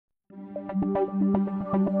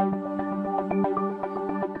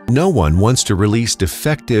No one wants to release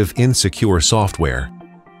defective, insecure software.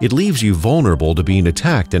 It leaves you vulnerable to being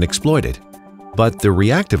attacked and exploited. But the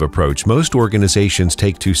reactive approach most organizations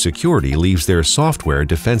take to security leaves their software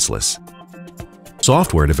defenseless.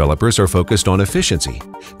 Software developers are focused on efficiency,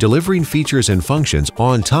 delivering features and functions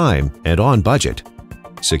on time and on budget.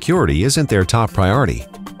 Security isn't their top priority.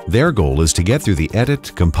 Their goal is to get through the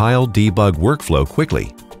edit, compile, debug workflow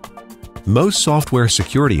quickly. Most software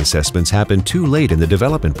security assessments happen too late in the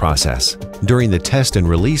development process, during the test and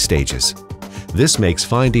release stages. This makes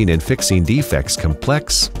finding and fixing defects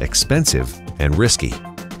complex, expensive, and risky.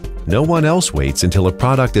 No one else waits until a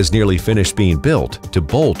product is nearly finished being built to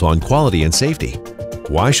bolt on quality and safety.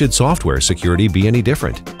 Why should software security be any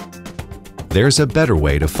different? There's a better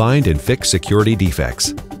way to find and fix security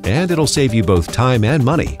defects, and it'll save you both time and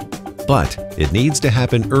money. But it needs to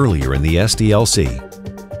happen earlier in the SDLC.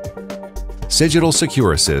 Cigital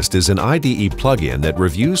SecureAssist is an IDE plugin that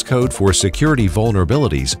reviews code for security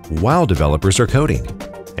vulnerabilities while developers are coding.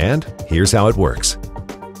 And here's how it works.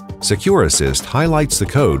 SecureAssist highlights the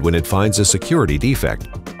code when it finds a security defect.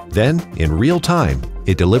 Then, in real time,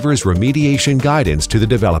 it delivers remediation guidance to the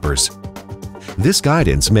developers. This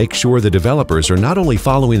guidance makes sure the developers are not only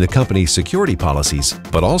following the company's security policies,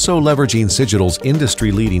 but also leveraging Cigital's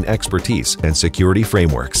industry-leading expertise and security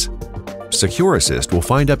frameworks. SecureAssist will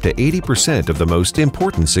find up to 80% of the most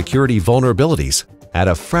important security vulnerabilities at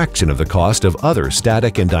a fraction of the cost of other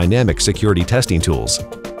static and dynamic security testing tools.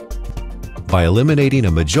 By eliminating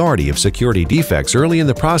a majority of security defects early in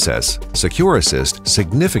the process, SecureAssist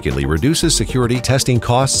significantly reduces security testing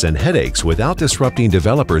costs and headaches without disrupting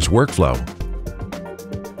developers' workflow.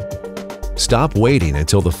 Stop waiting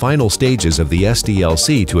until the final stages of the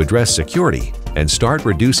SDLC to address security and start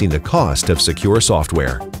reducing the cost of secure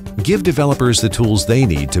software. Give developers the tools they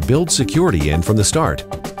need to build security in from the start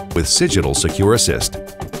with Cigital SecureAssist.